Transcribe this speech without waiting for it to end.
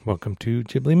Welcome to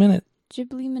Ghibli Minute.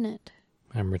 Ghibli Minute.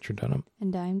 I'm Richard Dunham.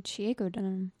 And I'm Chieko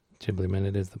Dunham. Ghibli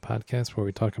Minute is the podcast where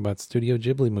we talk about Studio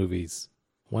Ghibli movies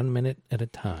 1 minute at a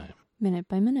time. Minute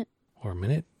by minute. Or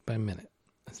minute by minute.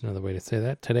 That's another way to say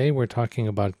that. Today we're talking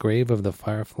about Grave of the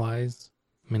Fireflies,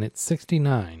 minute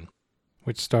 69,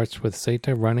 which starts with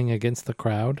Seita running against the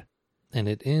crowd, and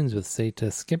it ends with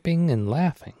Seita skipping and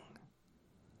laughing.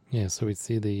 Yeah, so we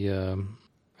see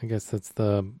I guess that's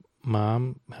the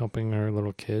mom helping her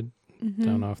little kid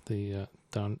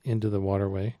down into the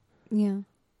waterway. Yeah.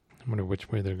 I wonder which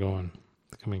way they're going.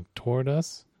 They're coming toward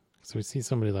us. So we see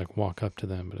somebody walk up to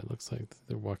them, but it looks like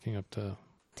they're walking up to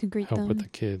greet help them. with the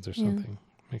kids or something.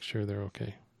 Make sure they're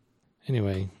okay.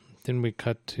 Anyway, then we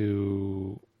cut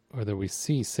to, we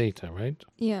see Seita, right?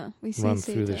 Yeah, we see Run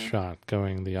Seita through the shot,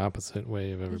 going the opposite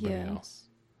way of everybody else.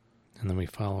 And then we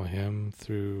follow him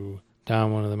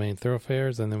down one of the main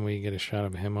thoroughfares, and then we get a shot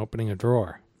of him opening a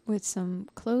drawer. with some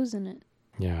clothes in it.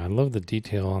 Yeah, I love the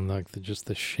detail on just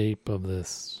the shape of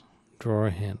this drawer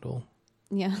handle.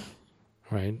 Yeah.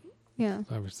 Right? Yeah.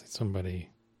 Obviously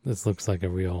this looks like a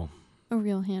real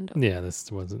handle. Yeah,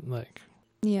 this wasn't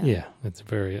Yeah. Yeah, it's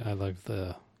I like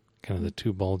the kind of the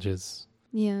two bulges.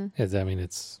 Yeah.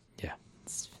 It's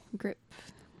grip.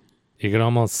 You can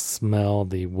almost smell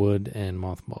the wood and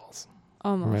mothballs.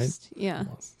 Almost. Right? Yeah.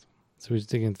 Almost. So he's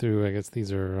digging through, I guess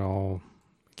these are all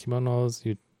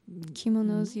kimonos,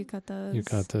 Kimonos,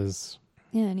 yukatas.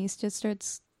 Yeah, and he just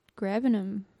starts grabbing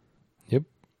them. Yep.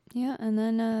 Yeah, and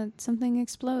then something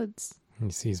explodes.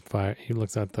 He sees fire. He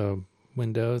looks out the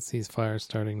window, sees fire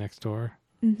starting next door.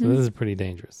 Mm-hmm. So this is pretty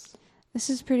dangerous. This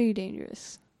is pretty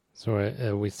dangerous.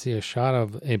 So we see a shot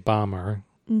of a bomber.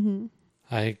 Mm-hmm.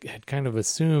 I had kind of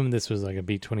assumed this was like a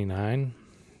B-29,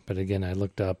 but again, I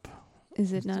looked up.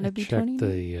 Is it not a B-29? Checked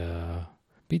the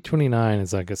B-29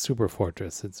 is like a super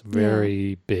fortress. It's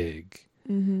very big.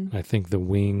 Mm-hmm. I think the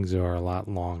wings are a lot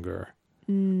longer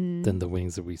than the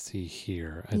wings that we see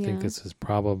here. I think this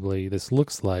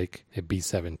looks like a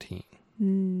B-17.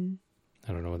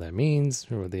 I don't know what that means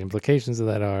or what the implications of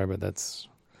that are, but that's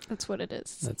what it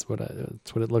is. That's what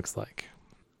it looks like.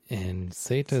 And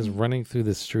Seita is running through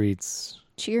the streets,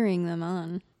 cheering them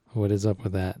on. What is up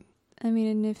with that? I mean,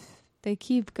 and if they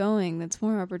keep going, that's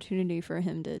more opportunity for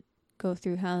him to go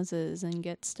through houses and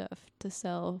get stuff to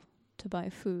sell, to buy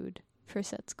food for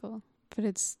Setsuko. But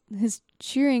it's his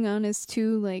cheering on is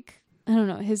too, I don't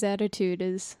know, his attitude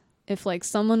is, if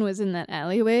someone was in that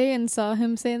alleyway and saw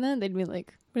him say that, they'd be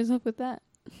like, what is up with that?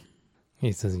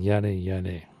 He says, yada,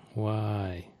 yada.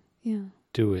 Why? Yeah.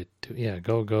 Do it.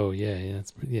 Go. Yeah.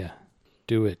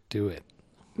 Do it.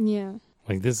 Yeah.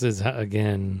 This is,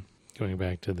 again, going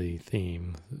back to the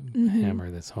theme, hammer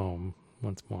this home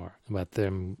once more, about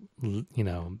them,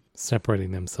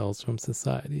 separating themselves from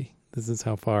society. This is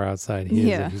how far outside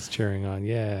he is, and he's cheering on,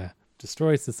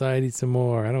 destroy society some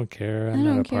more. I don't care. I'm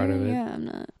not a part of it. Yeah, I'm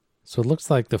not. So it looks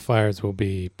like the fires will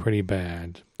be pretty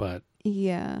bad, but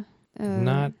yeah,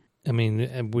 not. I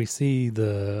mean, we see a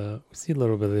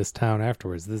little bit of this town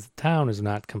afterwards. This town is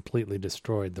not completely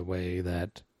destroyed the way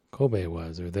that Kobe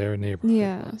was or their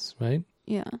neighborhood was, right?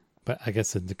 Yeah. But I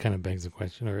guess it kind of begs the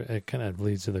question, or it kind of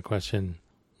leads to the question: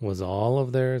 was all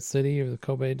of their city of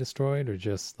Kobe destroyed, or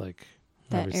just that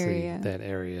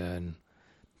area? And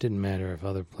didn't matter if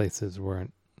other places were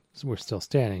still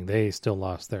standing; they still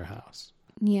lost their house.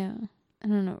 Yeah, I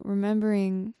don't know.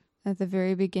 Remembering at the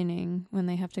very beginning when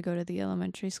they have to go to the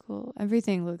elementary school,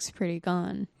 everything looks pretty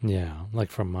gone. Yeah,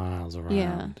 for miles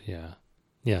around.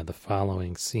 Yeah. The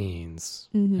following scenes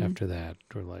after that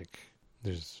were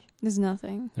there's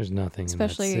nothing. There's nothing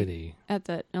Especially in that city. At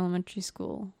that elementary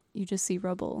school, you just see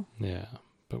rubble. Yeah,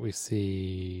 but we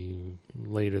see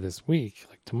later this week,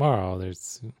 tomorrow,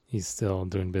 he's still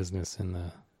doing business in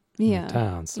the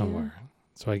town somewhere. Yeah.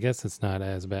 So I guess it's not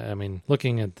as bad. I mean,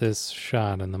 looking at this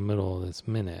shot in the middle of this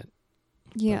minute,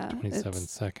 27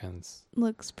 seconds,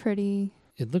 looks pretty.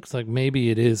 It looks like maybe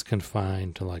it is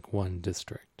confined to one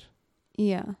district.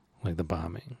 Yeah. The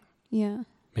bombing. Yeah.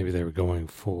 Maybe they were going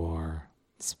for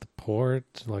the port,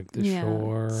 the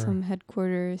shore. Some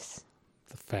headquarters.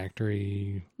 The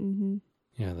factory. Mm-hmm.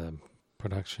 Yeah, the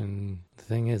production. The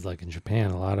thing is, in Japan,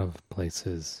 a lot of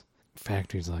places,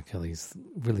 factories at these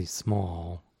really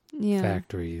small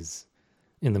factories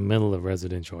in the middle of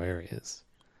residential areas.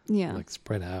 Yeah.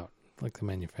 Spread out. The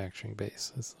manufacturing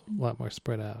base is a lot more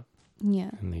spread out.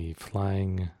 Yeah. And the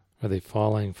falling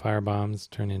firebombs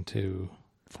turn into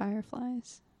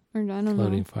fireflies. Or I don't know.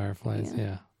 Floating fireflies,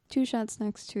 yeah. 2 shots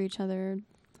next to each other.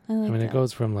 It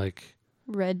goes from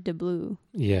red to blue.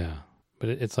 Yeah. But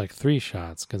it's 3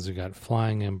 shots because we got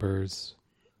flying embers,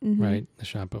 right? The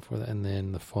shot before that, and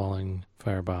then the falling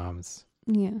fire bombs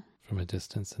Yeah. from a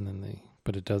distance, and then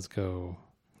but it does go,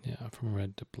 from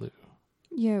red to blue.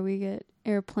 Yeah, we get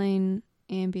airplane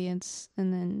ambience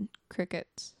and then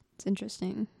crickets. It's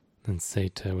interesting. And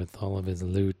Seta with all of his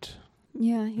loot.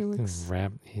 Yeah, he looks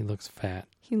He looks fat.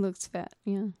 He looks fat,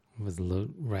 yeah. With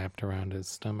loot wrapped around his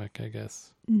stomach, I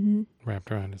guess. Mm-hmm.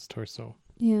 Wrapped around his torso.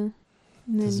 Yeah.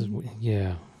 And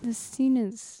This scene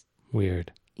is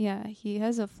weird. Yeah, he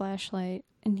has a flashlight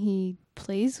and he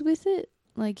plays with it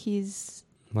like it's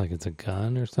a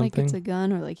gun or something? Like it's a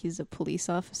gun, or like he's a police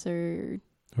officer.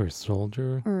 Or a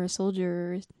soldier. Or a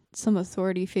soldier, or some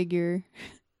authority figure.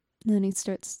 And then he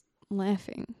starts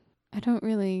laughing. I don't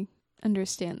really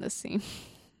understand this scene.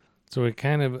 So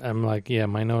I'm like,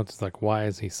 my notes like, why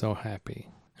is he so happy?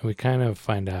 And we kind of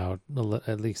find out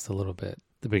at least a little bit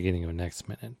the beginning of next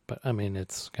minute. But I mean,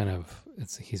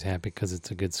 he's happy because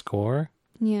it's a good score.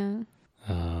 Yeah.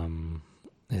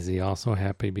 Is he also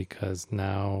happy because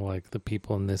now, like, the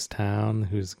people in this town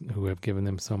who have given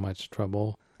him so much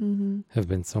trouble have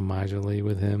been so miserly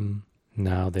with him?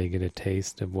 Now they get a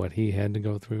taste of what he had to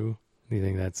go through. Do you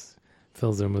think that's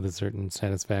fills him with a certain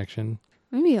satisfaction?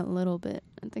 Maybe a little bit.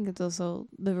 I think it's also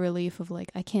the relief of,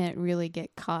 like, I can't really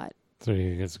get caught. So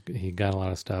he got a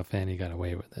lot of stuff and he got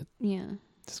away with it. Yeah.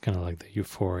 It's kind of like the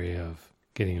euphoria of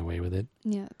getting away with it.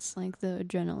 Yeah, it's like the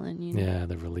adrenaline, you know. Yeah,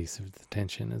 the release of the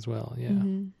tension as well. Yeah.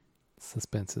 Mm-hmm.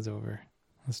 Suspense is over.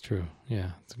 That's true.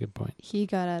 Yeah, that's a good point. He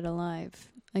got out alive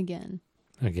again.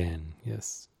 Again,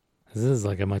 yes. This is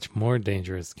like a much more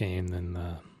dangerous game than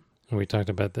we talked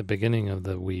about at the beginning of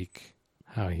the week,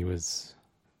 how he was,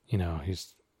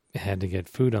 he's had to get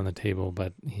food on the table,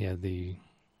 but he had the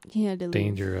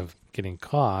danger of getting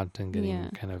caught and getting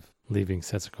kind of leaving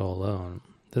Setsuko alone.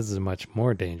 This is much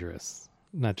more dangerous.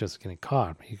 Not just getting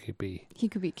caught, he could be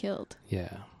killed.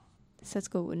 Yeah.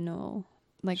 Setsuko would know.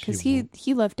 Like, because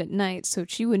he left at night, so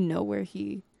she would know where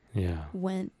he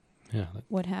went. Yeah.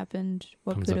 What happened,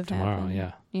 what comes could up have tomorrow, happened.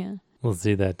 Yeah. Yeah. We'll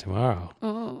see that tomorrow.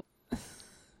 Oh.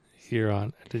 Here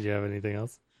on, did you have anything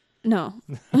else? No.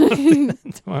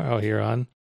 Tomorrow here on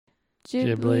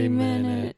Ghibli Minute.